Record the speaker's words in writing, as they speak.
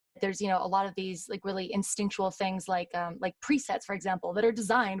there's, a lot of these like really instinctual things like presets, for example, that are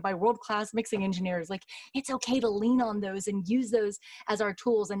designed by world-class mixing engineers. Like it's okay to lean on those and use those as our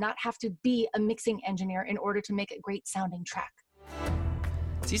tools and not have to be a mixing engineer in order to make a great sounding track.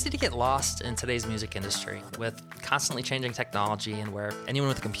 It's easy to get lost in today's music industry with constantly changing technology and where anyone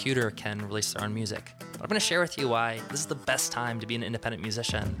with a computer can release their own music. But I'm going to share with you why this is the best time to be an independent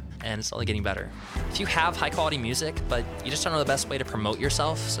musician, and it's only getting better. If you have high quality music, but you just don't know the best way to promote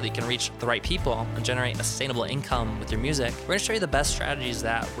yourself so that you can reach the right people and generate a sustainable income with your music, we're going to show you the best strategies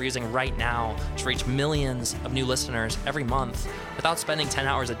that we're using right now to reach millions of new listeners every month without spending 10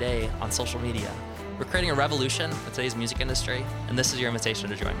 hours a day on social media. We're creating a revolution in today's music industry, and this is your invitation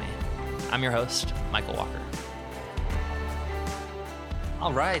to join me. I'm your host, Michael Walker.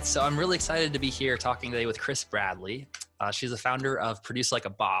 All right, so I'm really excited to be here talking today with Chris Bradley. She's the founder of Produce Like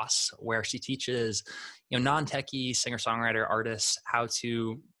a Boss, where she teaches non-techie singer-songwriter artists how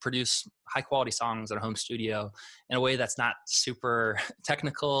to produce high-quality songs in a home studio in a way that's not super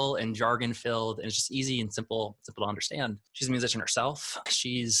technical and jargon-filled, and it's just easy and simple to understand. She's a musician herself.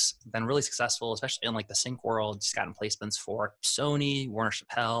 She's been really successful, especially in like the sync world. She's gotten placements for Sony, Warner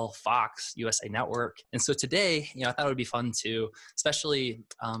Chappell, Fox, USA Network. And so today, I thought it would be fun to, especially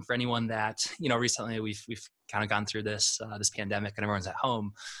for anyone that, recently we've kind of gone through this pandemic and everyone's at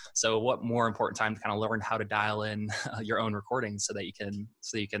home. So what more important time to kind of learn how to dial in your own recordings so you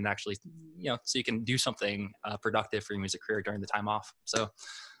can actually, so you can do something productive for your music career during the time off. So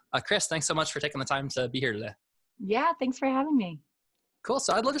Chris, thanks so much for taking the time to be here today. Yeah, thanks for having me. Cool.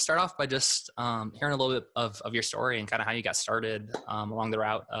 So I'd love to start off by just hearing a little bit of your story and kind of how you got started along the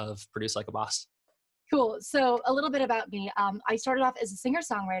route of Produce Like a Boss. Cool. So a little bit about me. I started off as a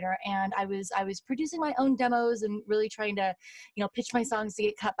singer-songwriter, and I was producing my own demos and really trying to, pitch my songs to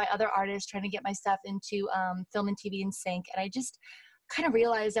get cut by other artists, trying to get my stuff into film and TV and sync. And I just kind of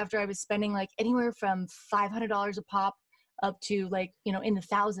realized after I was spending like anywhere from $500 a pop up to like, in the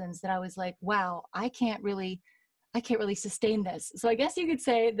thousands, that I was like, wow, I can't really sustain this. So I guess you could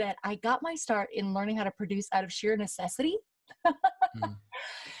say that I got my start in learning how to produce out of sheer necessity.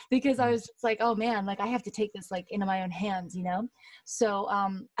 Because I was just like, oh man, like I have to take this like into my own hands, So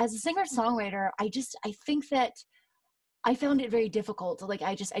as a singer-songwriter, I think that I found it very difficult. Like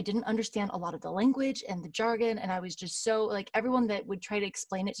I didn't understand a lot of the language and the jargon, and I was just so like, everyone that would try to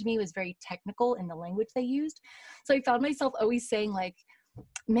explain it to me was very technical in the language they used. So I found myself always saying like,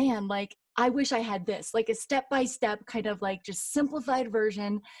 man, like I wish I had this, like a step-by-step kind of like just simplified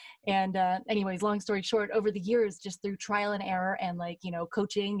version. And anyways, long story short, over the years, just through trial and error and like,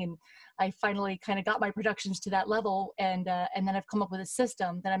 coaching, and I finally kind of got my productions to that level. And then I've come up with a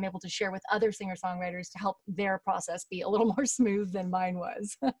system that I'm able to share with other singer-songwriters to help their process be a little more smooth than mine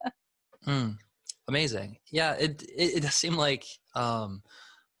was. Amazing. Yeah, it does seem like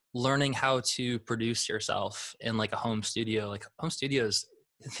learning how to produce yourself in like a home studio, like home studios,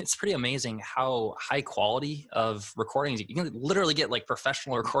 it's pretty amazing how high quality of recordings you can literally get, like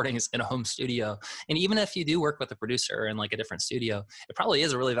professional recordings in a home studio. And even if you do work with a producer in like a different studio, it probably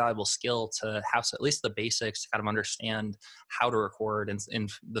is a really valuable skill to have at least the basics to kind of understand how to record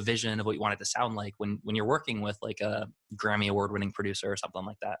and the vision of what you want it to sound like when you're working with like a Grammy award-winning producer or something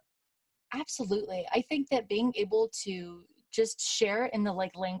like that. Absolutely. I think that being able to just share in the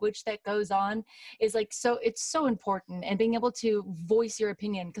like language that goes on is like, so it's so important, and being able to voice your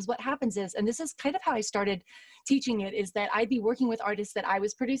opinion. Because what happens is, and this is kind of how I started teaching it, is that I'd be working with artists that I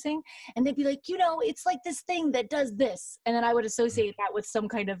was producing, and they'd be like, it's like this thing that does this. And then I would associate that with some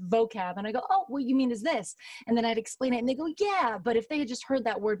kind of vocab, and I go, oh, what you mean is this. And then I'd explain it, and they go, yeah, but if they had just heard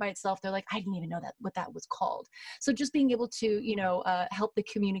that word by itself, they're like, I didn't even know what that was called. So just being able to, help the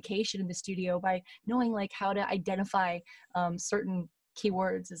communication in the studio by knowing like how to identify certain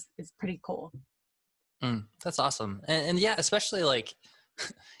keywords is pretty cool. That's awesome. And yeah, especially like,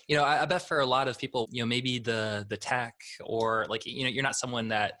 I bet for a lot of people, maybe the tech, or like, you're not someone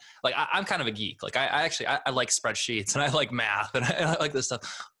that like, I'm kind of a geek. Like I like spreadsheets and I like math and I like this stuff,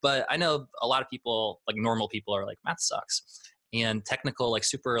 but I know a lot of people, like normal people, are like, math sucks. And technical, like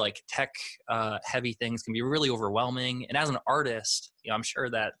super like tech heavy things can be really overwhelming. And as an artist, I'm sure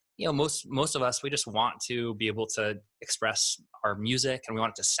that most of us, we just want to be able to express our music, and we want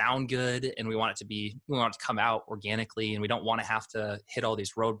it to sound good, and we want it to come out organically, and we don't want to have to hit all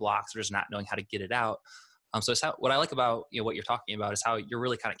these roadblocks or just not knowing how to get it out. So it's what I like about what you're talking about is how you're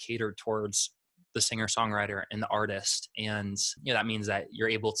really kind of catered towards the singer-songwriter and the artist, and that means that you're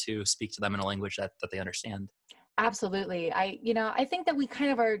able to speak to them in a language that they understand. Absolutely. I think that we kind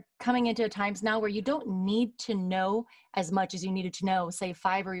of are coming into times now where you don't need to know as much as you needed to know, say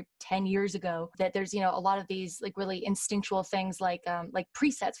 5 or 10 years ago, that there's, a lot of these like really instinctual things like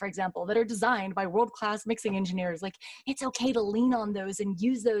presets, for example, that are designed by world-class mixing engineers. Like it's okay to lean on those and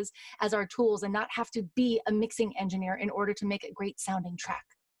use those as our tools and not have to be a mixing engineer in order to make a great sounding track.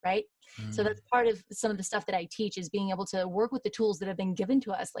 Right. So Mm. that's part of some of the stuff that I teach is being able to work with the tools that have been given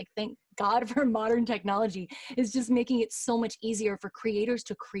to us. Like, thank God for modern technology is just making it so much easier for creators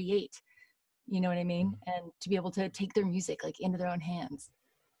to create, you know what I mean? And to be able to take their music like into their own hands.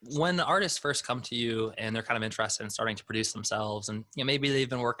 When artists first come to you and they're kind of interested in starting to produce themselves, and maybe they've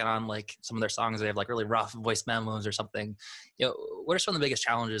been working on like some of their songs, they have like really rough voice memos or something, what are some of the biggest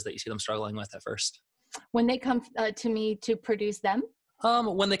challenges that you see them struggling with at first? When they come to me to produce them.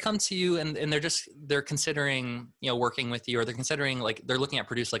 When they come to you and they're considering, working with you, or they're considering like they're looking at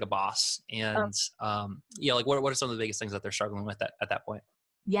Produce Like a Boss, and like what are some of the biggest things that they're struggling with at that point?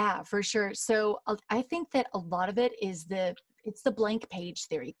 Yeah, for sure. So I think that a lot of it is it's the blank page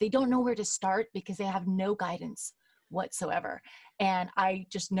theory. They don't know where to start because they have no guidance whatsoever. And I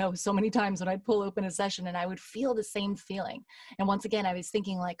just know so many times when I'd pull open a session and I would feel the same feeling. And once again, I was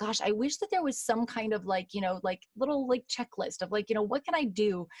thinking like, gosh, I wish that there was some kind of like, like little like checklist of like, what can I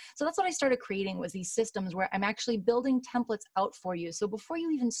do? So that's what I started creating was these systems where I'm actually building templates out for you. So before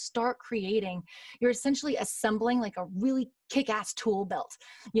you even start creating, you're essentially assembling like a really kick-ass tool belt,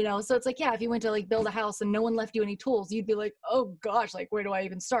 so it's like, yeah, if you went to like build a house and no one left you any tools, you'd be like, oh gosh, like where do I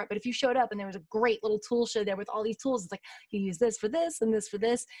even start? But if you showed up and there was a great little tool shed there with all these tools, it's like you use this for this and this for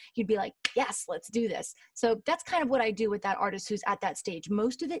this, you'd be like, yes, let's do this. So that's kind of what I do with that artist who's at that stage.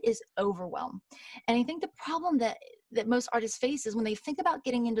 Most of it is overwhelm. And I think the problem that most artists face is when they think about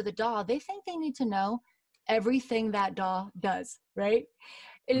getting into the DAW, they think they need to know everything that DAW does, right?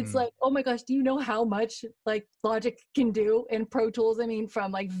 And it's Mm. like, oh my gosh, do you know how much like Logic can do in Pro Tools? I mean,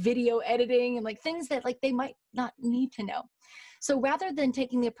 from like video editing and like things that like they might not need to know. So rather than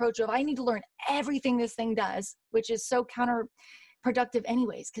taking the approach of I need to learn everything this thing does, which is so counterproductive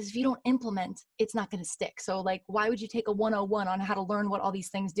anyways, because if you don't implement, it's not going to stick. So like, why would you take a 101 on how to learn what all these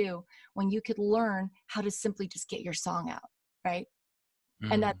things do when you could learn how to simply just get your song out, right?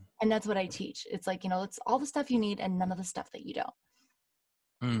 And Mm. that's what I teach. It's like, it's all the stuff you need and none of the stuff that you don't.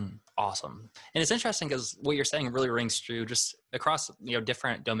 Awesome. And it's interesting because what you're saying really rings true just across,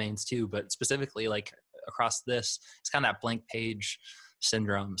 different domains too, but specifically like across this, it's kind of that blank page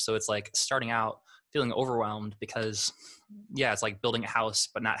syndrome. So it's like starting out feeling overwhelmed because it's like building a house,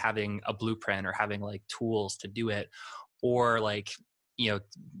 but not having a blueprint or having like tools to do it, or like,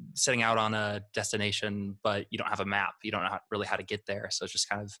 setting out on a destination, but you don't have a map. You don't know really how to get there. So it's just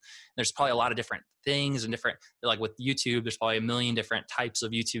kind of, there's probably a lot of different things and different, like with YouTube, there's probably a million different types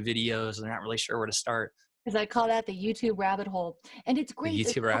of YouTube videos and they're not really sure where to start. Because I call that the YouTube rabbit hole. And it's The great.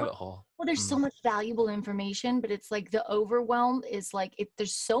 YouTube rabbit hole. Well, there's so much valuable information, but it's like the overwhelm is like,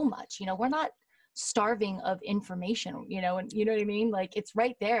 there's so much, we're not starving of information, and you know what I mean? Like it's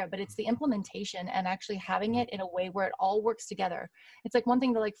right there, but it's the implementation and actually having it in a way where it all works together. It's like one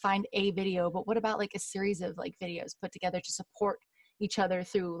thing to like find a video, but what about like a series of like videos put together to support each other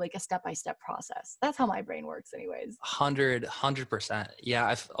through like a step-by-step process? That's how my brain works anyways. 100%. Yeah.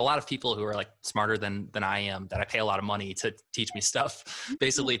 I've a lot of people who are like smarter than I am, that I pay a lot of money to teach me stuff,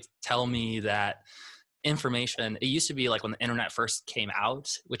 basically tell me that information, it used to be like when the internet first came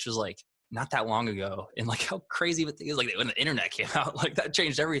out, which was like not that long ago, and like how crazy it is, like when the internet came out, like that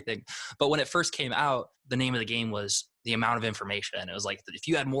changed everything. But when it first came out, the name of the game was the amount of information. It was like if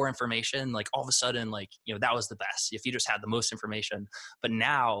you had more information, like all of a sudden, like that was the best if you just had the most information. But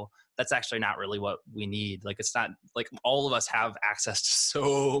now that's actually not really what we need. Like it's not like all of us have access to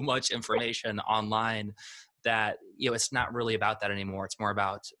so much information online that it's not really about that anymore. It's more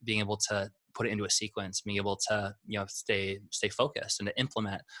about being able to put it into a sequence, being able to stay focused and to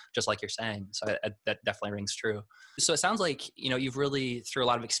implement, just like you're saying. So that definitely rings true. So it sounds like you've really, through a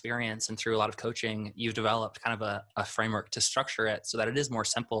lot of experience and through a lot of coaching, you've developed kind of a framework to structure it so that it is more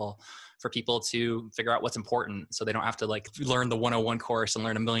simple for people to figure out what's important, so they don't have to like learn the 101 course and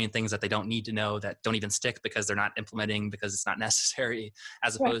learn a million things that they don't need to know, that don't even stick because they're not implementing, because it's not necessary,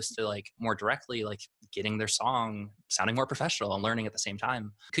 as opposed to like more directly like getting their song sounding more professional and learning at the same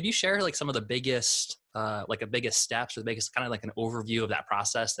time. Could you share like some of the biggest biggest steps, or the biggest kind of like an overview of that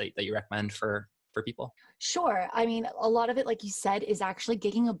process that you recommend for for people? Sure. I mean, a lot of it, like you said, is actually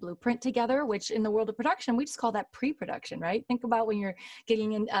getting a blueprint together, which in the world of production, we just call that pre-production, right? Think about when you're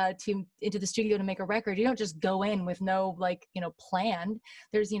getting into the studio to make a record. You don't just go in with no plan.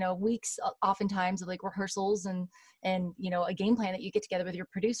 There's weeks oftentimes of like rehearsals and a game plan that you get together with your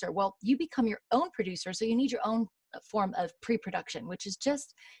producer. Well, you become your own producer, so you need your own form of pre-production, which is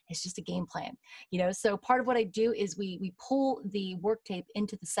just a game plan. So part of what I do is we pull the work tape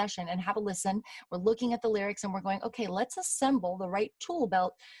into the session and have a listen. We're looking at the lyrics and we're going, okay, let's assemble the right tool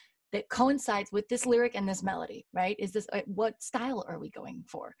belt that coincides with this lyric and this melody, right? Is this, what style are we going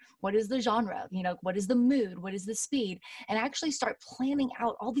for? What is the genre? What is the mood? What is the speed? And actually start planning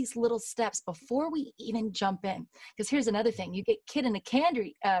out all these little steps before we even jump in. Because here's another thing, you get kid in a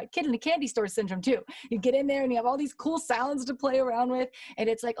candy store syndrome too. You get in there and you have all these cool sounds to play around with. And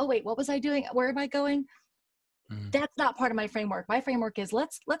it's like, oh wait, what was I doing? Where am I going? That's not part of my framework. My framework is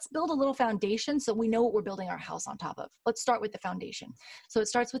let's build a little foundation so we know what we're building our house on top of. Let's start with the foundation. So it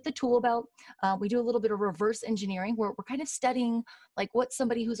starts with the tool belt. We do a little bit of reverse engineering where we're kind of studying like what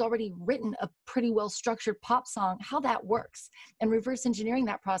somebody who's already written a pretty well structured pop song, how that works, and reverse engineering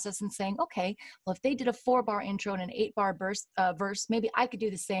that process and saying, okay, well, if they did a 4-bar intro and an 8-bar verse, maybe I could do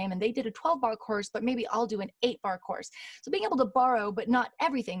the same. And they did a 12-bar chorus, but maybe I'll do an 8-bar chorus. So being able to borrow, but not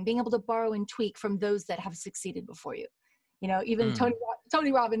everything, being able to borrow and tweak from those that have succeeded before you. Even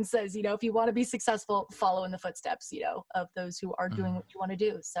Tony Robbins says, if you want to be successful, follow in the footsteps, of those who are doing what you want to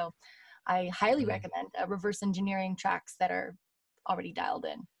do. So I highly recommend reverse engineering tracks that are already dialed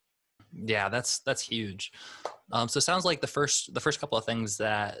in. Yeah, that's huge. So it sounds like the first couple of things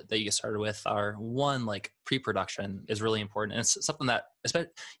that you get started with are, one, like pre-production is really important. And it's something that,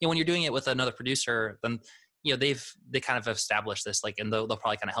 especially, when you're doing it with another producer, then they kind of established this, like, and they'll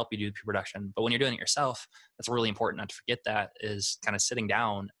probably kind of help you do pre-production. But when you're doing it yourself, that's really important not to forget. That is kind of sitting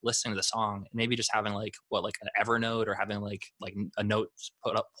down, listening to the song, and maybe just having like an Evernote, or having like a note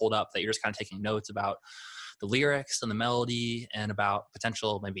pulled up that you're just kind of taking notes about the lyrics and the melody and about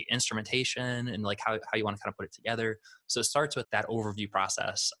potential maybe instrumentation and like how you want to kind of put it together. So it starts with that overview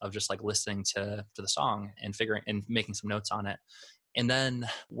process of just like listening to the song and figuring and making some notes on it. And then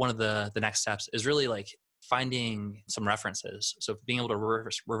one of the next steps is really like finding some references. So being able to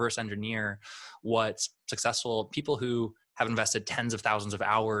reverse engineer what successful people who have invested tens of thousands of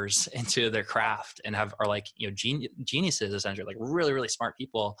hours into their craft and are like, geniuses, essentially, like really, really smart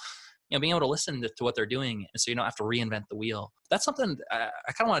people, being able to listen to what they're doing. And so you don't have to reinvent the wheel. That's something I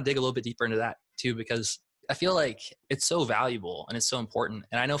kind of want to dig a little bit deeper into that too, because I feel like it's so valuable and it's so important.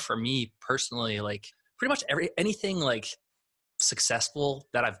 And I know for me personally, like pretty much anything like successful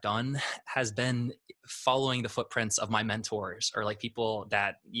that I've done has been following the footprints of my mentors, or like people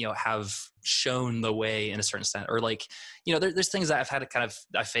that have shown the way in a certain extent, or like there's things that I've had to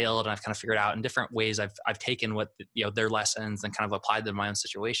I failed and I've kind of figured out in different ways. I've taken what their lessons and kind of applied them in my own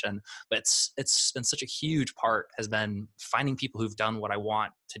situation. But it's been such a huge part has been finding people who've done what I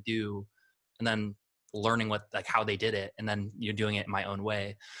want to do, and then learning how they did it, and then doing it in my own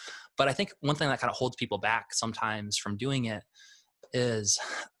way. But I think one thing that kind of holds people back sometimes from doing it is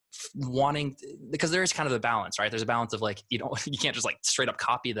wanting, because there is kind of a balance, right? There's a balance of like, you can't just like straight up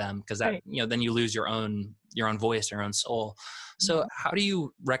copy them, because that, right, then you lose your own voice, your own soul. So how do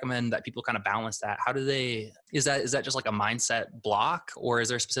you recommend that people kind of balance that? How do they, is that just like a mindset block, or is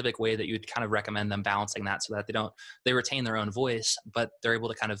there a specific way that you'd kind of recommend them balancing that so that they retain their own voice, but they're able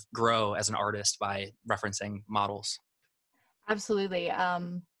to kind of grow as an artist by referencing models? Absolutely.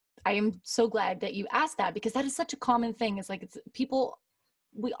 I am so glad that you asked that, because that is such a common thing. It's like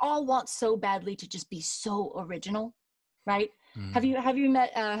we all want so badly to just be so original, right? Have you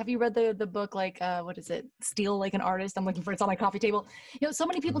read the book, like what is it, Steal Like an Artist? I'm looking for it. It's on my coffee table. So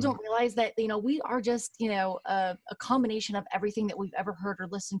many people don't realize that we are just a combination of everything that we've ever heard or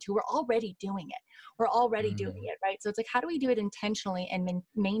listened to. We're already doing it, right? So it's like, how do we do it intentionally and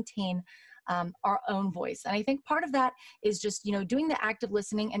maintain our own voice? And I think part of that is just doing the active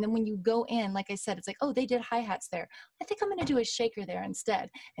listening. And then when you go in, like I said, it's like, oh, they did hi-hats there, I think I'm going to do a shaker there instead,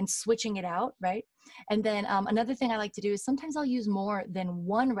 and switching it out, right? And then another thing I like to do is sometimes I'll use more than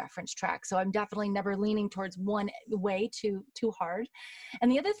one reference track. So I'm definitely never leaning towards one way too hard.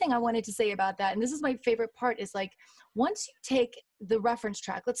 And the other thing I wanted to say about that, and this is my favorite part, is like, once you take the reference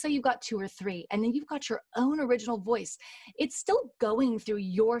track, let's say you've got 2 or 3, and then you've got your own original voice, it's still going through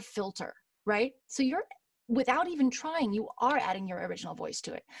your filter, right? So without even trying, you are adding your original voice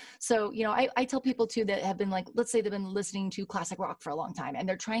to it. So, I tell people too that have been like, let's say they've been listening to classic rock for a long time, and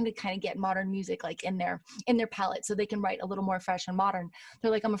they're trying to kind of get modern music like in their palette so they can write a little more fresh and modern.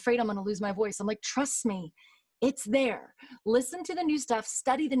 They're like, I'm afraid I'm going to lose my voice. I'm like, trust me, It's there. Listen to the new stuff,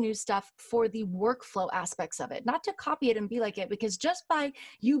 study the new stuff for the workflow aspects of it, not to copy it and be like it, because just by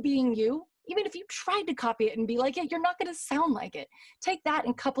you being you, even if you tried to copy it and be like it, you're not going to sound like it. Take that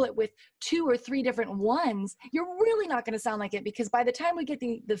and couple it with 2 or 3 different ones. You're really not going to sound like it, because by the time we get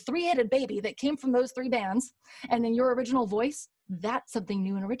the 3-headed baby that came from those 3 bands and then your original voice, that's something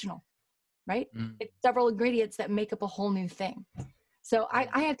new and original, right? Mm. It's several ingredients that make up a whole new thing. So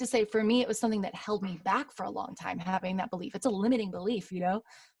I have to say, for me, it was something that held me back for a long time, having that belief. It's a limiting belief, you know?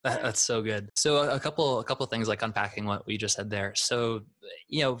 That's so good. So a couple of things, like unpacking what we just said there. So,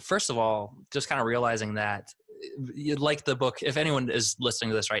 first of all, just kind of realizing that you'd like the book, if anyone is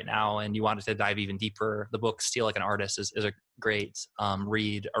listening to this right now and you wanted to dive even deeper, the book Steal Like an Artist is a great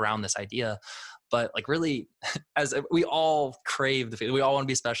read around this idea. But like, really, as we all crave we all want to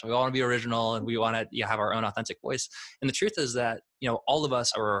be special, we all want to be original, and we want to have our own authentic voice. And the truth is that all of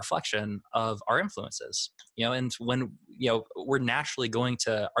us are a reflection of our influences. And when we're naturally going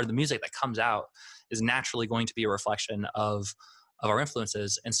to, or the music that comes out is naturally going to be a reflection of our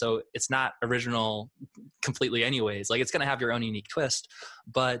influences. And so it's not original completely anyways. Like, it's going to have your own unique twist,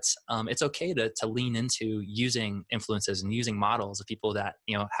 but it's okay to lean into using influences and using models of people that,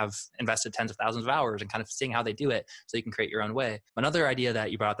 have invested tens of thousands of hours, and kind of seeing how they do it so you can create your own way. Another idea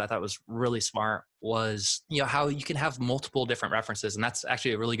that you brought up that I thought was really smart was, how you can have multiple different references. And that's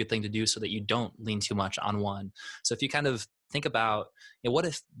actually a really good thing to do so that you don't lean too much on one. So if you kind of think about, what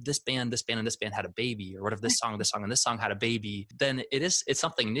if this band, and this band had a baby, or what if this song, and this song had a baby, then it's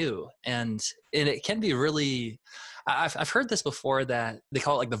something new. And it can be really, I've heard this before, that they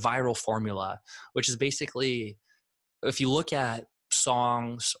call it like the viral formula, which is basically, if you look at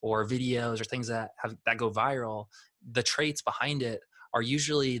songs or videos or things that go viral, the traits behind it are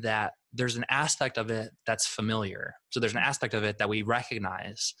usually that there's an aspect of it that's familiar. So there's an aspect of it that we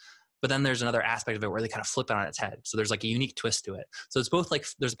recognize, but then there's another aspect of it where they kind of flip it on its head. So there's like a unique twist to it. So it's both like,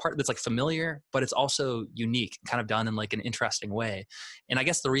 there's a part that's like familiar, but it's also unique, kind of done in like an interesting way. And I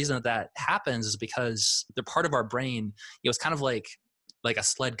guess the reason that happens is because they're part of our brain. It's kind of like a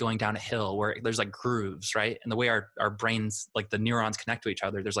sled going down a hill where there's like grooves, right? And the way our brains, like the neurons connect to each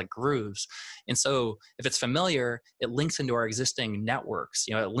other, there's like grooves. And so if it's familiar, it links into our existing networks,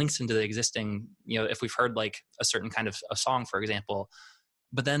 it links into the existing, if we've heard like a certain kind of a song, for example.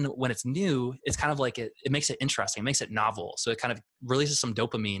 But then when it's new, it's kind of like it makes it interesting, it makes it novel. So it kind of releases some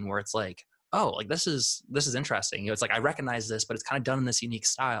dopamine where it's like, oh, like this is interesting. It's like, I recognize this, but it's kind of done in this unique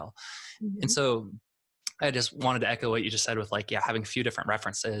style. Mm-hmm. And so I just wanted to echo what you just said with like, having a few different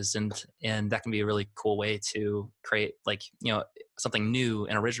references, and that can be a really cool way to create like, something new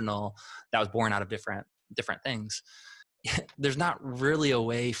and original that was born out of different things. There's not really a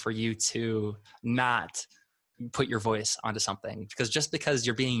way for you to not put your voice onto something, because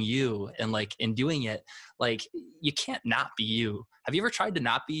you're being you, and like in doing it, like you can't not be you. Have you ever tried to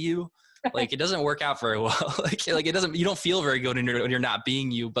not be you? Like, it doesn't work out very well. like it doesn't, you don't feel very good when you're not being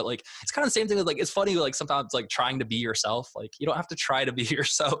you. But like, it's kind of the same thing with like, it's funny, like sometimes like trying to be yourself, like you don't have to try to be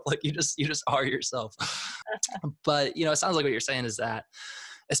yourself. Like you just are yourself. But it sounds like what you're saying is that,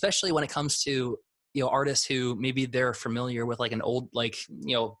 especially when it comes to, artists who maybe they're familiar with like an old, like,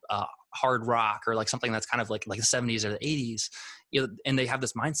 hard rock, or like something that's kind of like the 70s or the 80s, and they have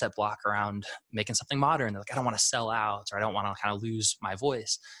this mindset block around making something modern. They're like, I don't want to sell out, or I don't want to kind of lose my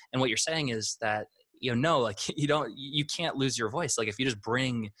voice. And what you're saying is that, no, like you can't lose your voice. Like if you just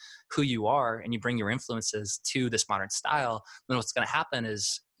bring who you are and you bring your influences to this modern style, then what's going to happen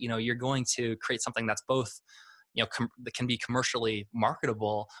is, you're going to create something that's both, that can be commercially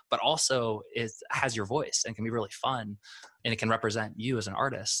marketable, but also has your voice and can be really fun, and it can represent you as an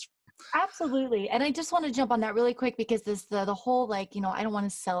artist. Absolutely. And I just want to jump on that really quick, because the whole, like, I don't want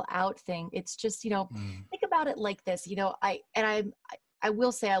to sell out thing. It's just, think about it like this, I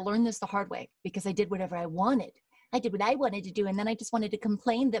will say I learned this the hard way, because I did whatever I wanted. I did what I wanted to do. And then I just wanted to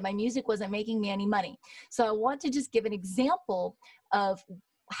complain that my music wasn't making me any money. So I want to just give an example of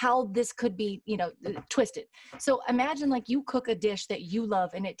how this could be, twisted. So imagine like you cook a dish that you love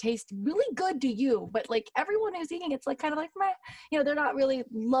and it tastes really good to you, but like everyone who's eating it's like kind of like, meh, they're not really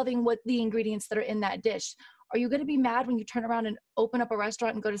loving what the ingredients that are in that dish. Are you going to be mad when you turn around and open up a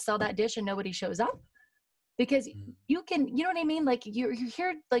restaurant and go to sell that dish and nobody shows up? Because you can, you know what I mean? Like you're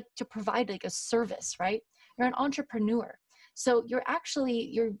here like to provide like a service, right? You're an entrepreneur. So you're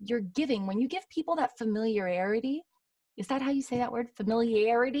actually, you're giving, when you give people that familiarity. Is that how you say that word?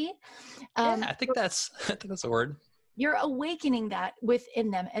 Familiarity? I think that's a word. You're awakening that within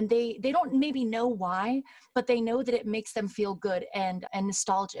them, and they don't maybe know why, but they know that it makes them feel good and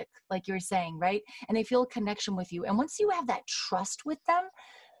nostalgic, like you're saying, right? And they feel a connection with you. And once you have that trust with them,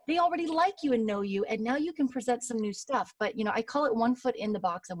 they already like you and know you, and now you can present some new stuff. But I call it one foot in the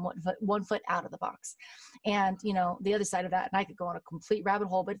box and one foot out of the box. And the other side of that, and I could go on a complete rabbit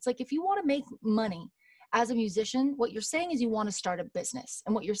hole, but it's like, if you want to make money as a musician, what you're saying is you want to start a business,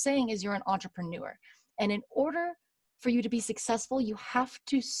 and what you're saying is you're an entrepreneur. And in order for you to be successful, you have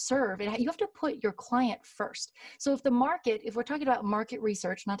to serve and you have to put your client first. So if we're talking about market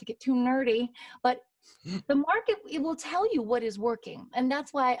research, not to get too nerdy, but the market, it will tell you what is working. And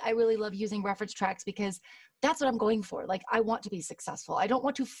that's why I really love using reference tracks, because that's what I'm going for. Like, I want to be successful. I don't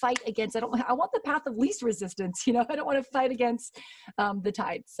want to fight against, I want the path of least resistance. I don't want to fight against the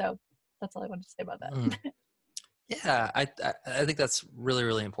tide. So that's all I wanted to say about that. Yeah, I think that's really,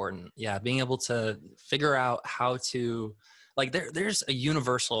 really important. Yeah, being able to figure out how to, like, there's a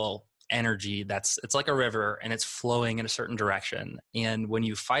universal energy it's like a river, and it's flowing in a certain direction. And when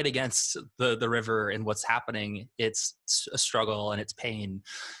you fight against the river and what's happening, it's a struggle and it's pain.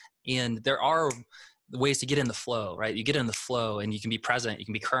 And there are ways to get in the flow, right? You get in the flow and you can be present, you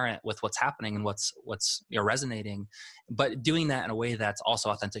can be current with what's happening and what's resonating, but doing that in a way that's also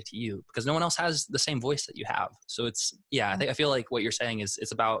authentic to you, because no one else has the same voice that you have. So I feel like what you're saying is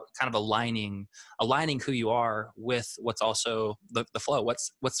it's about kind of aligning who you are with what's also the flow,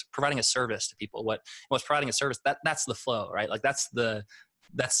 what's providing a service to people, what's providing a service, that's the flow, right? Like that's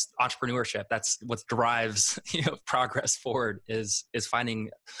entrepreneurship. That's what drives progress forward, is finding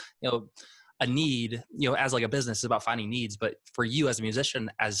a need, as like a business is about finding needs. But for you as a musician,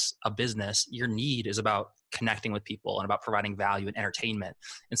 as a business, your need is about connecting with people and about providing value and entertainment.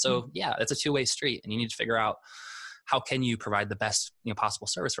 And so, it's a two-way street, and you need to figure out how can you provide the best, possible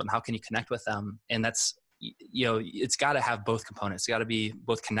service for them? How can you connect with them? And that's, it's got to have both components. It's got to be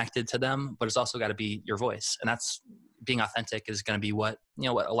both connected to them, but it's also got to be your voice. And that's, being authentic is going to be what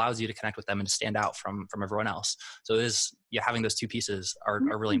allows you to connect with them and to stand out from everyone else. So having those two pieces are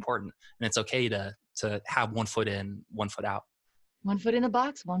really important, and it's okay to have one foot in, one foot out. One foot in the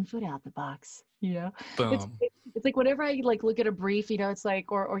box, one foot out the box. Boom. It's like whenever I look at a brief, it's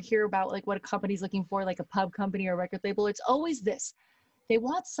like, or hear about like what a company's looking for, like a pub company or a record label, it's always this. They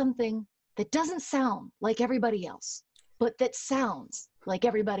want something that doesn't sound like everybody else, but that sounds like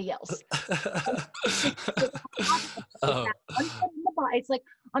everybody else. It's like,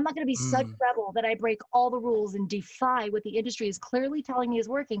 I'm not going to be such a rebel that I break all the rules and defy what the industry is clearly telling me is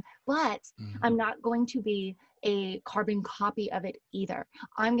working, but I'm not going to be a carbon copy of it either.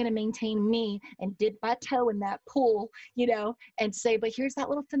 I'm going to maintain me and dip my toe in that pool, and say, but here's that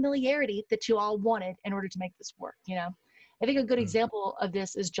little familiarity that you all wanted in order to make this work, I think a good example of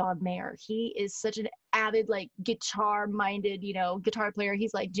this is John Mayer. He is such an avid, guitar-minded, guitar player.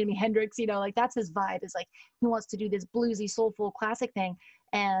 He's like Jimi Hendrix, that's his vibe. Is like, he wants to do this bluesy, soulful, classic thing.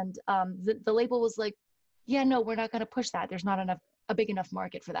 And the label was like, yeah, no, we're not going to push that. There's not a big enough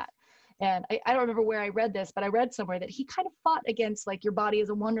market for that. And I don't remember where I read this, but I read somewhere that he kind of fought against Your Body is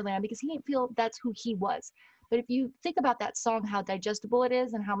a Wonderland, because he didn't feel that's who he was. But if you think about that song, how digestible it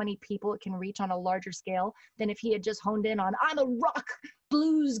is and how many people it can reach on a larger scale than if he had just honed in on, I'm a rock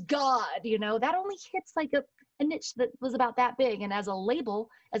blues god, that only hits a niche that was about that big. And as a label,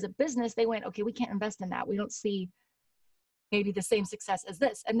 as a business, they went, okay, we can't invest in that. We don't see maybe the same success as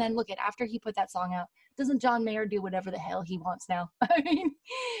this. And then look at, after he put that song out, doesn't John Mayer do whatever the hell he wants now? I mean,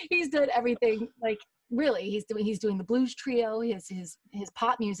 he's done everything. Really, he's doing the blues trio. His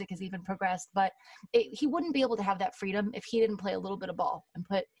pop music has even progressed, but he wouldn't be able to have that freedom if he didn't play a little bit of ball and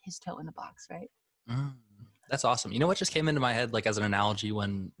put his toe in the box, right? That's awesome. What just came into my head, as an analogy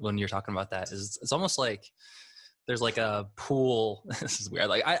when you're talking about that, is it's almost like there's a pool. This is weird.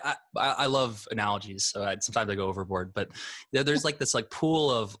 I love analogies, so sometimes I go overboard. But there's this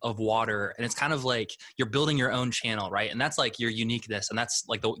pool of water, and it's kind of like you're building your own channel, right? And that's your uniqueness, and that's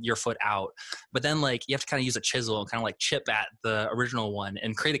your foot out. But then you have to kind of use a chisel and kind of chip at the original one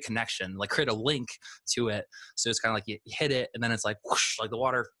and create a connection, create a link to it. So it's kind of you hit it, and then it's whoosh, the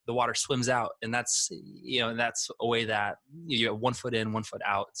water swims out, and that's that's a way that you have 1 foot in, 1 foot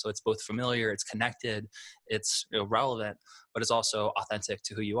out. So it's both familiar, it's connected, it's relevant, but it's also authentic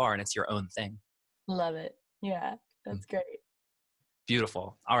to who you are, and it's your own thing. Love it. Yeah, that's great.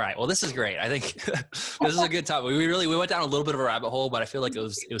 Beautiful. All right. Well, this is great. I think this is a good topic. We went down a little bit of a rabbit hole, but I feel like it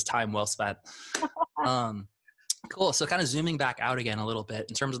was time well spent. Cool. So kind of zooming back out again a little bit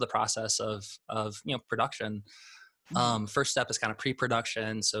in terms of the process of production. First step is kind of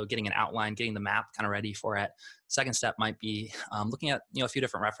pre-production. So getting an outline, getting the map kind of ready for it. Second step might be looking at, a few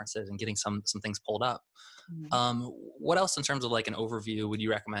different references and getting some things pulled up. What else in terms of an overview would you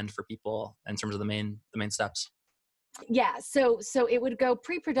recommend for people in terms of the main steps? Yeah, so it would go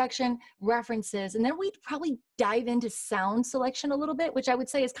pre-production, references, and then we'd probably dive into sound selection a little bit, which I would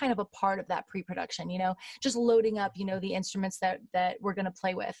say is kind of a part of that pre-production, just loading up, the instruments that we're going to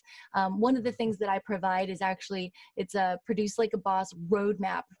play with. One of the things that I provide is actually, it's a Produce Like a Boss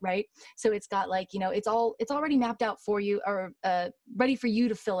roadmap, right? So it's got like, it's already mapped out for you, or ready for you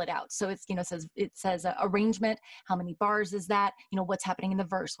to fill it out. So it's, it says arrangement, how many bars is that, what's happening in the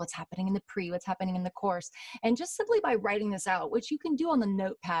verse, what's happening in the pre, what's happening in the chorus. And just simply by writing this out, which you can do on the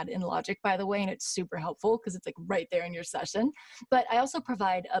notepad in Logic, by the way, and it's super helpful because it's like right there in your session. But I also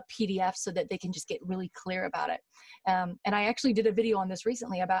provide a PDF so that they can just get really clear about it. And I actually did a video on this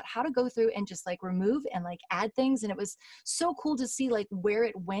recently about how to go through and just like remove and like add things. And it was so cool to see like where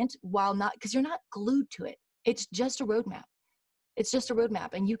it went while not, because you're not glued to it. It's just a roadmap. It's just a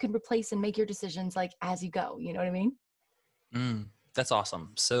roadmap, and you can replace and make your decisions like as you go. You know what I mean? That's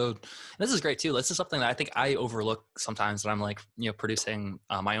awesome. So this is great too. This is something that I think I overlook sometimes when I'm like, producing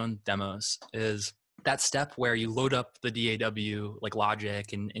my own demos, is that step where you load up the DAW like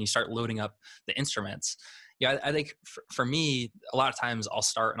Logic and you start loading up the instruments. Yeah, I think for me, a lot of times I'll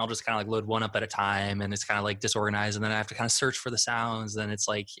start and I'll just kind of like load one up at a time, and it's kind of like disorganized, and then I have to kind of search for the sounds. And it's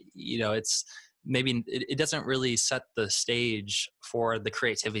like, it's maybe it doesn't really set the stage for the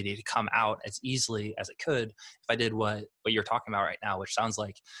creativity to come out as easily as it could if I did what you're talking about right now, which sounds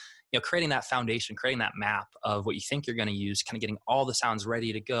like, creating that foundation, creating that map of what you think you're going to use, kind of getting all the sounds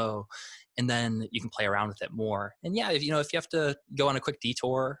ready to go, and then you can play around with it more. And yeah, if you have to go on a quick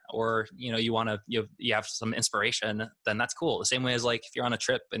detour, or you want to you have some inspiration, then that's cool. The same way as like if you're on a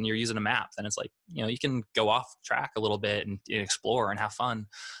trip and you're using a map, then it's like you can go off track a little bit and explore and have fun.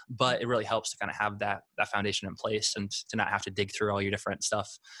 But it really helps to kind of have that foundation in place, and to not have to dig through all your different stuff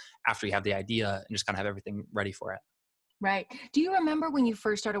after you have the idea, and just kind of have everything ready for it. Right. Do you remember when you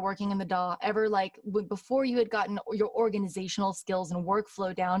first started working in the DAW, ever like before you had gotten your organizational skills and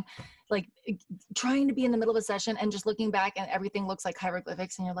workflow down, like trying to be in the middle of a session and just looking back and everything looks like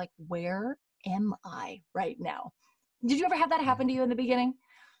hieroglyphics and you're like, where am I right now? Did you ever have that happen to you in the beginning?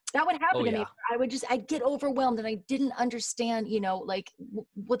 That would happen to me. I'd get overwhelmed, and I didn't understand, like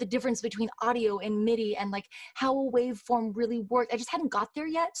what the difference between audio and MIDI and like how a waveform really worked. I just hadn't got there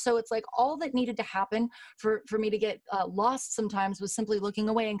yet. So it's like all that needed to happen for me to get lost sometimes was simply looking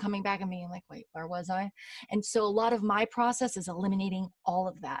away and coming back and being like, wait, where was I? And so a lot of my process is eliminating all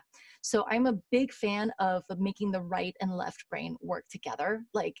of that. So I'm a big fan of making the right and left brain work together,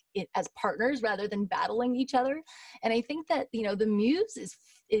 like as partners rather than battling each other. And I think that, the muse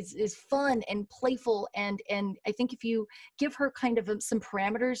is fun and playful. And I think if you give her kind of some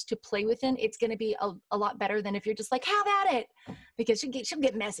parameters to play within, it's going to be a lot better than if you're just like, have at it, because she'll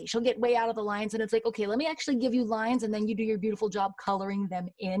get messy. She'll get way out of the lines. And it's like, okay, let me actually give you lines, and then you do your beautiful job coloring them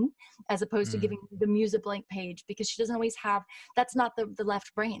in, as opposed to giving the muse a blank page, because she doesn't always have, that's not the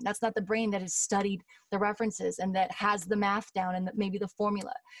left brain. That's not the brain that has studied the references and that has the math down and maybe the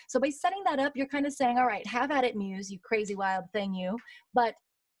formula. So by setting that up, you're kind of saying, all right, have at it, muse, you crazy wild thing, you, but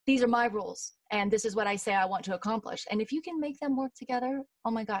these are my rules, and this is what I say I want to accomplish. And if you can make them work together,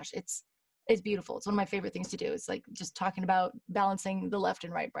 oh my gosh, it's beautiful. It's one of my favorite things to do. It's like just talking about balancing the left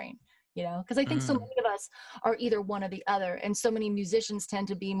and right brain, because I think so many of us are either one or the other. And so many musicians tend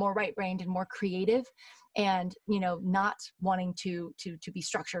to be more right-brained and more creative, and, not wanting to be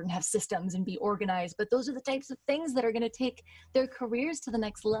structured and have systems and be organized. But those are the types of things that are going to take their careers to the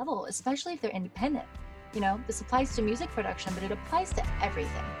next level, especially if they're independent. This applies to music production, but it applies to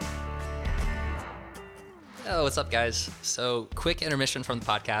everything. Oh, what's up, guys? So quick intermission from the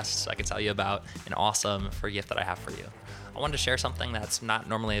podcast so I can tell you about an awesome free gift that I have for you. I wanted to share something that's not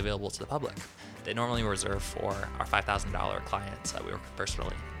normally available to the public. They normally reserve for our $5,000 clients that we work with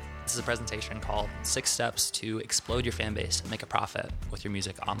personally. This is a presentation called 6 Steps to Explode Your Fan Base and Make a Profit with Your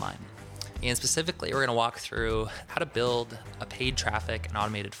Music Online. And specifically, we're going to walk through how to build a paid traffic and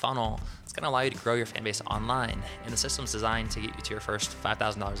automated funnel that's going to allow you to grow your fan base online. And the system's designed to get you to your first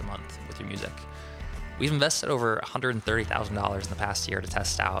 $5,000 a month with your music. We've invested over $130,000 in the past year to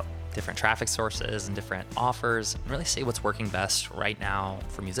test out different traffic sources and different offers and really see what's working best right now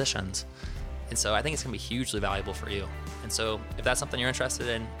for musicians. And so I think it's going to be hugely valuable for you. And so if that's something you're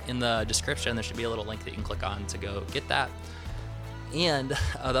interested in the description, there should be a little link that you can click on to go get that. And the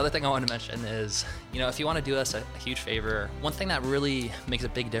other thing I want to mention is, if you want to do us a huge favor, one thing that really makes a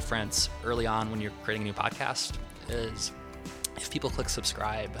big difference early on when you're creating a new podcast is if people click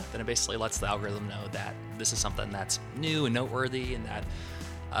subscribe, then it basically lets the algorithm know that this is something that's new and noteworthy and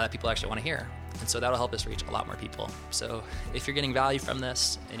that people actually want to hear. And so that'll help us reach a lot more people. So if you're getting value from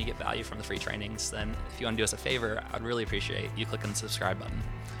this and you get value from the free trainings, then if you want to do us a favor, I'd really appreciate you clicking the subscribe button.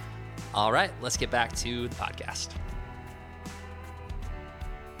 All right, let's get back to the podcast.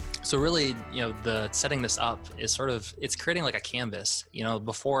 So really, the setting this up is sort of, it's creating like a canvas,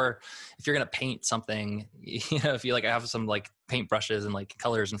 before, if you're going to paint something, if you like have some like paint brushes and like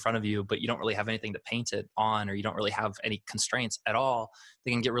colors in front of you, but you don't really have anything to paint it on, or you don't really have any constraints at all,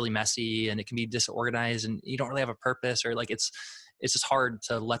 they can get really messy and it can be disorganized and you don't really have a purpose, or like it's just hard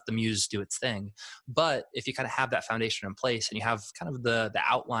to let the muse do its thing. But if you kind of have that foundation in place and you have kind of the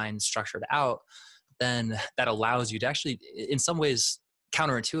outline structured out, then that allows you to actually, in some ways,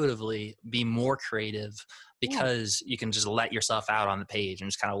 counterintuitively be more creative, because you can just let yourself out on the page and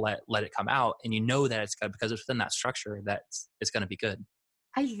just kind of let it come out, and that it's good because it's within that structure that it's going to be good.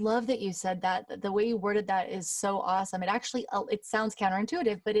 I love that you said that. The way you worded that is so awesome. It actually, it sounds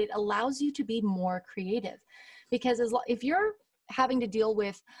counterintuitive, but it allows you to be more creative, because if you're having to deal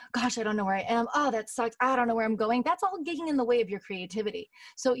with, gosh, I don't know where I am. Oh, that sucks. I don't know where I'm going. That's all getting in the way of your creativity.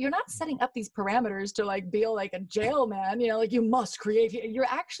 So you're not setting up these parameters to like be like a jail man, like you must create. You're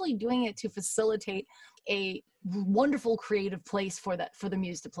actually doing it to facilitate a wonderful creative place for the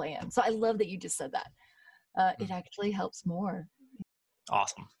muse to play in. So I love that you just said that. It actually helps more.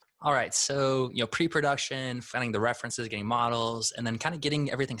 Awesome. All right. So, pre-production, finding the references, getting models, and then kind of getting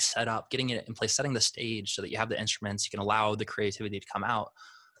everything set up, getting it in place, setting the stage so that you have the instruments, you can allow the creativity to come out.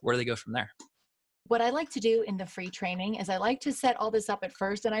 Where do they go from there? What I like to do in the free training is I like to set all this up at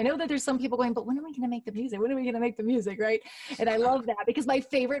first. And I know that there's some people going, but when are we going to make the music? When are we going to make the music? Right. And I love that, because my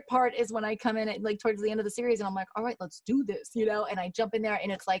favorite part is when I come in at like towards the end of the series and I'm like, all right, let's do this, and I jump in there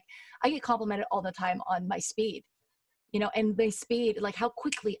and it's like, I get complimented all the time on my speed. And my speed, like how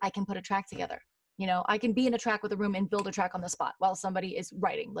quickly I can put a track together. I can be in a track with a room and build a track on the spot while somebody is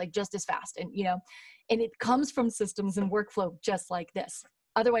writing like just as fast. And, and it comes from systems and workflow just like this.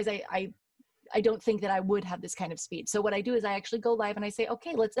 Otherwise, I don't think that I would have this kind of speed. So what I do is I actually go live and I say,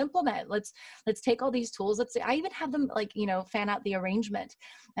 okay, let's implement, let's take all these tools. I even have them like, fan out the arrangement,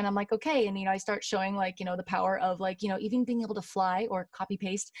 and I'm like, okay. And, I start showing like, the power of like, even being able to fly or copy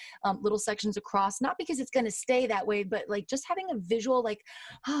paste little sections across, not because it's going to stay that way, but like just having a visual, like,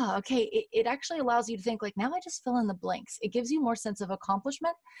 okay. It actually allows you to think like, now I just fill in the blanks. It gives you more sense of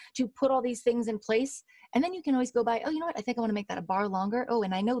accomplishment to put all these things in place. And then you can always go by, oh, you know what? I think I want to make that a bar longer. Oh,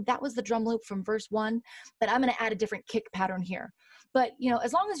 and I know that was the drum loop from verse 1, but I'm going to add a different kick pattern here. But,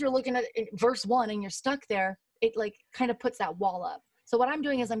 as long as you're looking at verse 1 and you're stuck there, it like kind of puts that wall up. So what I'm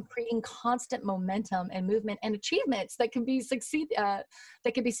doing is I'm creating constant momentum and movement and achievements that can be that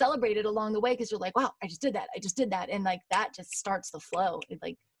can be celebrated along the way, because you're like, wow, I just did that. And like that just starts the flow.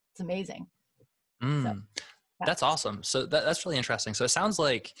 It's amazing. So, that's awesome. So that's really interesting. So it sounds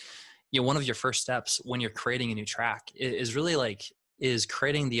like, one of your first steps when you're creating a new track is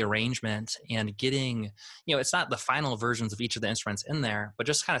creating the arrangement and getting, it's not the final versions of each of the instruments in there, but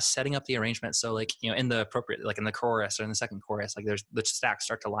just kind of setting up the arrangement. So like, in the appropriate, like in the chorus or in the second chorus, like there's the stacks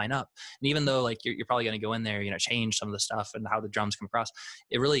start to line up. And even though like you're probably going to go in there, change some of the stuff and how the drums come across,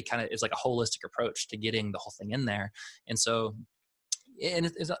 it really kind of is like a holistic approach to getting the whole thing in there. And so, and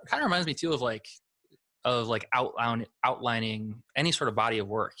it kind of reminds me too of outlining any sort of body of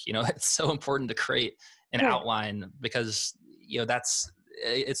work. It's so important to create an outline, because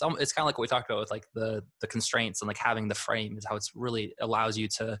it's kind of like what we talked about with like the constraints and like having the frame is how it's really allows you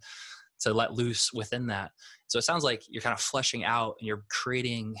to let loose within that. So it sounds like you're kind of fleshing out and you're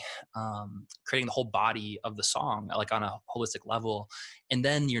creating the whole body of the song, like on a holistic level. And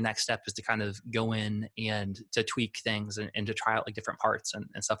then your next step is to kind of go in and to tweak things and to try out like different parts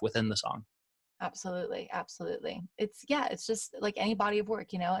and stuff within the song. Absolutely. It's just like any body of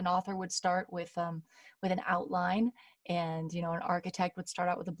work, an author would start with an outline, and, an architect would start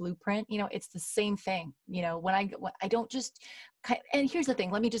out with a blueprint. It's the same thing. When I don't just, and here's the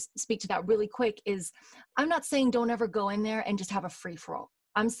thing, let me just speak to that really quick, is I'm not saying don't ever go in there and just have a free for all.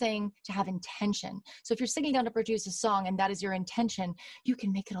 I'm saying to have intention. So if you're sitting down to produce a song and that is your intention, you can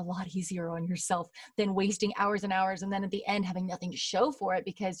make it a lot easier on yourself than wasting hours and hours and then at the end having nothing to show for it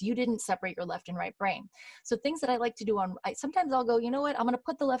because you didn't separate your left and right brain. So things that I like to do sometimes I'll go, you know what, I'm going to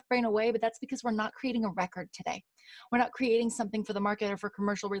put the left brain away, but that's because we're not creating a record today. We're not creating something for the market or for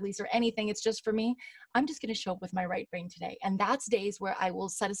commercial release or anything. It's just for me. I'm just going to show up with my right brain today. And that's days where I will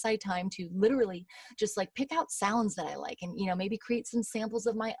set aside time to literally just like pick out sounds that I like and, maybe create some samples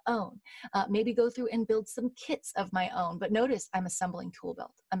of my own, maybe go through and build some kits of my own. But notice I'm assembling tool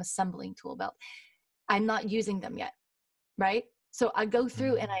belt. I'm not using them yet. Right. So I go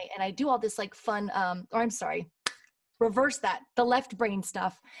through and I do all this like fun, reverse that, the left brain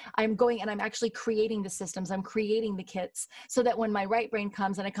stuff. I'm going and I'm actually creating the systems. I'm creating the kits so that when my right brain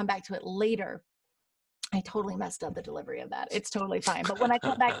comes and I come back to it later, I totally messed up the delivery of that. It's totally fine. But when I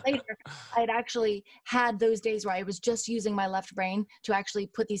come back later, I'd actually had those days where I was just using my left brain to actually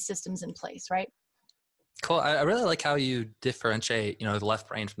put these systems in place, right? Cool. I really like how you differentiate, the left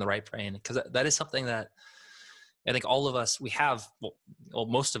brain from the right brain, because that is something that I think all of us, we have, well,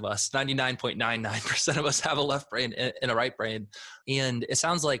 most of us, 99.99% of us have a left brain and a right brain. And it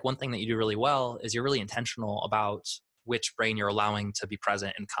sounds like one thing that you do really well is you're really intentional about which brain you're allowing to be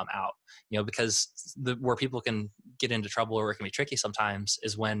present and come out, because where people can get into trouble or it can be tricky sometimes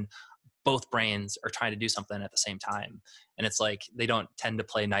is when both brains are trying to do something at the same time. And it's like they don't tend to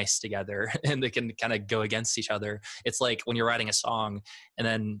play nice together and they can kind of go against each other. It's like when you're writing a song and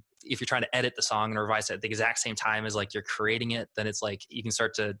then if you're trying to edit the song and revise it at the exact same time as like you're creating it, then it's like you can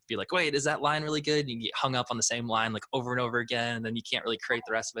start to be like, wait, is that line really good? And you get hung up on the same line like over and over again, and then you can't really create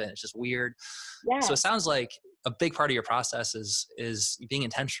the rest of it. It's just weird. Yeah. So it sounds like a big part of your process is being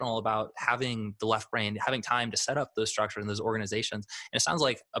intentional about having the left brain, having time to set up those structures and those organizations. And it sounds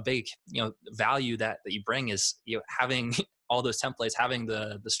like a big, value that you bring is, having all those templates, having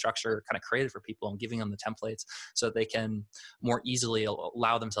the structure kind of created for people and giving them the templates so that they can more easily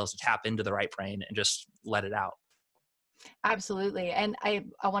allow themselves to tap into the right brain and just let it out. Absolutely. And I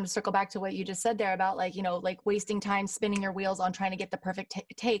want to circle back to what you just said there about like, like wasting time spinning your wheels on trying to get the perfect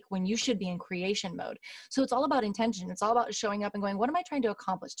take when you should be in creation mode. So it's all about intention. It's all about showing up and going, what am I trying to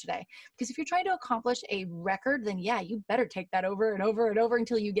accomplish today? Because if you're trying to accomplish a record, then yeah, you better take that over and over and over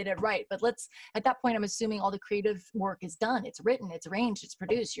until you get it right. But at that point, I'm assuming all the creative work is done. It's written, it's arranged, it's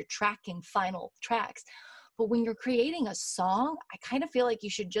produced. You're tracking final tracks. But when you're creating a song, I kind of feel like you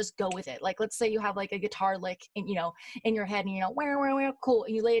should just go with it. Like, let's say you have like a guitar lick in, in your head and, wah, cool.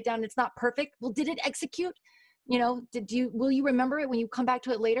 And you lay it down and it's not perfect. Well, did it execute? Will you remember it when you come back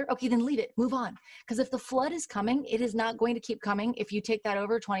to it later? Okay, then leave it, move on. Because if the flood is coming, it is not going to keep coming if you take that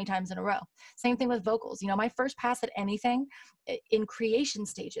over 20 times in a row. Same thing with vocals. My first pass at anything in creation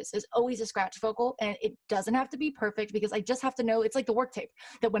stages is always a scratch vocal, and it doesn't have to be perfect because I just have to know, it's like the work tape,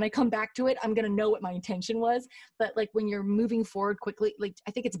 that when I come back to it, I'm going to know what my intention was. But like when you're moving forward quickly, like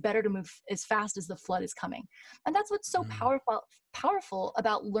I think it's better to move as fast as the flood is coming. And that's what's so powerful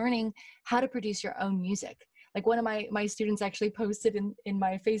about learning how to produce your own music. Like one of my students actually posted in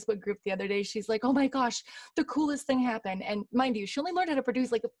my Facebook group the other day. She's like, oh my gosh, the coolest thing happened. And mind you, she only learned how to produce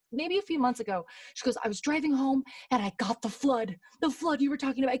like maybe a few months ago. She goes, I was driving home and I got the flood you were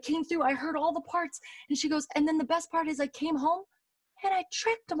talking about. I came through, I heard all the parts. And she goes, and then the best part is I came home and I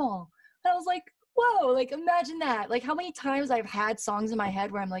tracked them all. And I was like, whoa, like imagine that. Like how many times I've had songs in my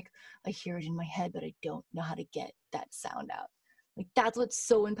head where I'm like, I hear it in my head, but I don't know how to get that sound out. Like that's what's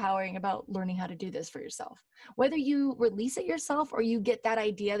so empowering about learning how to do this for yourself. Whether you release it yourself or you get that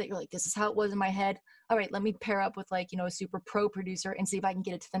idea that you're like, this is how it was in my head. All right, let me pair up with like, a super pro producer and see if I can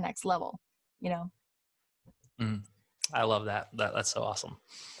get it to the next level, I love that. That's so awesome.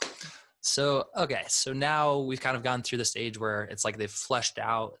 So, okay. So now we've kind of gone through the stage where it's like they've fleshed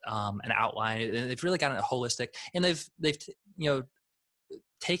out an outline and they've really gotten it holistic, and they've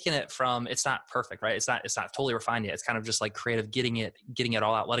taken it from, it's not perfect, right? It's not totally refined yet. It's kind of just like creative, getting it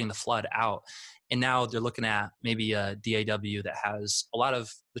all out, letting the flood out. And now they're looking at maybe a DAW that has a lot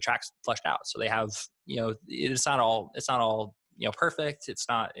of the tracks fleshed out. So they have, it's not all, perfect. It's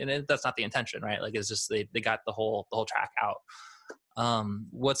not, and that's not the intention, right? Like it's just, they got the whole track out.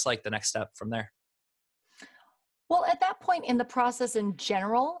 What's like the next step from there? Well, at that point in the process in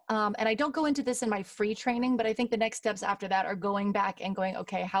general, and I don't go into this in my free training, but I think the next steps after that are going back and going,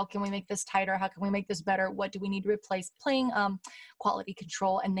 okay, how can we make this tighter? How can we make this better? What do we need to replace? Playing quality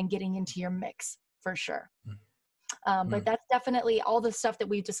control and then getting into your mix for sure. But that's definitely all the stuff that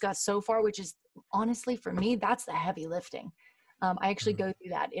we've discussed so far, which is honestly for me, that's the heavy lifting. I actually go through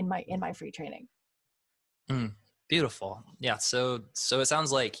that in my free training. Beautiful. Yeah. So it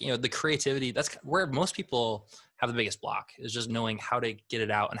sounds like, the creativity, that's where most people have the biggest block, is just knowing how to get it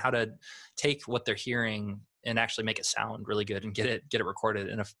out and how to take what they're hearing and actually make it sound really good and get it recorded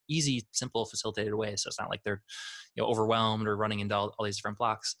in a easy, simple, facilitated way. So it's not like they're, overwhelmed or running into all these different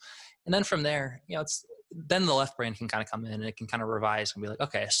blocks. And then from there, then the left brain can kind of come in and it can kind of revise and be like,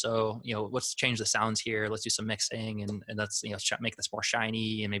 okay, so, let's change the sounds here. Let's do some mixing and let's, make this more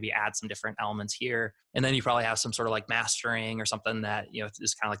shiny and maybe add some different elements here. And then you probably have some sort of like mastering or something that,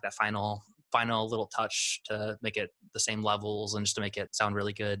 is kind of like that final little touch to make it the same levels and just to make it sound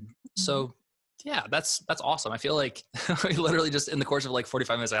really good. So yeah, that's awesome. I feel like we literally just in the course of like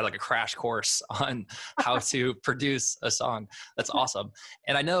 45 minutes, I had like a crash course on how to produce a song. That's awesome.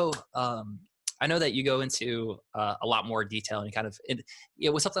 And I know, I know that you go into a lot more detail and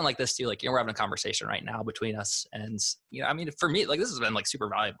with something like this too, like, we're having a conversation right now between us, and, I mean, for me, like, this has been like super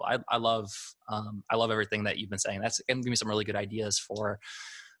valuable. I love everything that you've been saying. That's going to give me some really good ideas for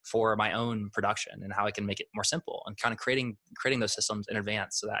my own production and how I can make it more simple, and kind of creating those systems in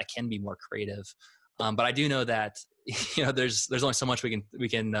advance so that I can be more creative. But I do know that, there's only so much we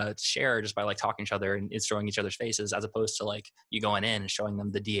can share just by like talking to each other and showing each other's faces, as opposed to like you going in and showing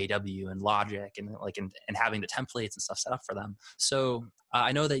them the DAW and Logic and like and having the templates and stuff set up for them. So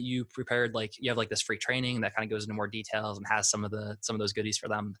I know that you prepared, like, you have like this free training that kind of goes into more details and has some of those goodies for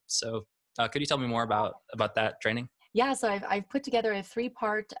them. So could you tell me more about that training? Yeah, so I've put together a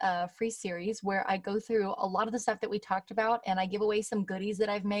 3-part free series where I go through a lot of the stuff that we talked about, and I give away some goodies that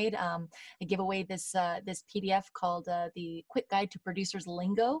I've made. I give away this PDF called the Quick Guide to Producers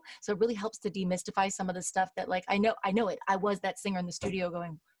Lingo. So it really helps to demystify some of the stuff that, like, I know it. I was that singer in the studio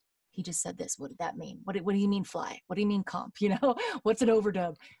going, he just said this. What did that mean? What do you mean fly? What do you mean comp? What's an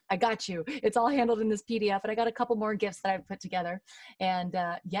overdub? I got you. It's all handled in this PDF, and I got a couple more gifts that I've put together. And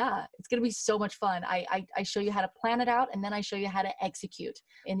yeah, it's going to be so much fun. I show you how to plan it out, and then I show you how to execute.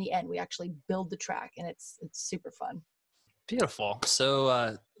 In the end, we actually build the track, and it's super fun. Beautiful.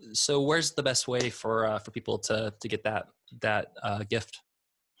 So where's the best way for people to get that gift?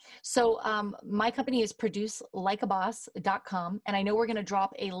 So my company is producelikeaboss.com, and I know we're going to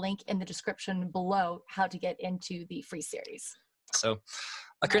drop a link in the description below how to get into the free series. So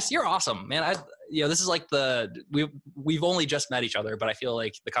Chris, you're awesome, man. This is like we've only just met each other, but I feel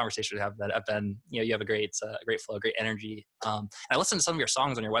like the conversations have been, you have a great flow, great energy. I listened to some of your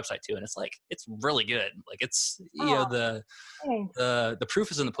songs on your website too, and it's really good. Like, it's, the proof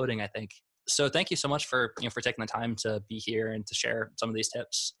is in the pudding, I think. So thank you so much for taking the time to be here and to share some of these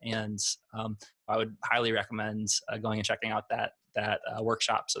tips. And I would highly recommend going and checking out that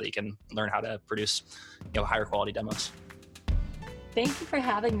workshop so that you can learn how to produce higher quality demos. Thank you for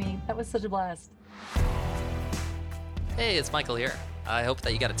having me. That was such a blast. Hey, it's Michael here. I hope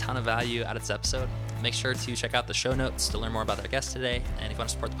that you got a ton of value out of this episode. Make sure to check out the show notes to learn more about our guest today. And if you want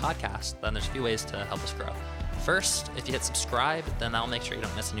to support the podcast, then there's a few ways to help us grow. First, if you hit subscribe, then that'll make sure you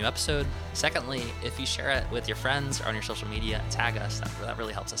don't miss a new episode. Secondly, if you share it with your friends or on your social media, tag us. That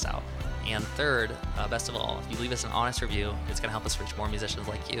really helps us out. And third, best of all, if you leave us an honest review, it's going to help us reach more musicians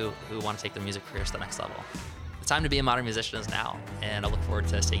like you who want to take their music careers to the next level. The time to be a modern musician is now, and I look forward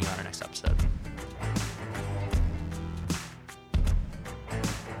to seeing you on our next episode.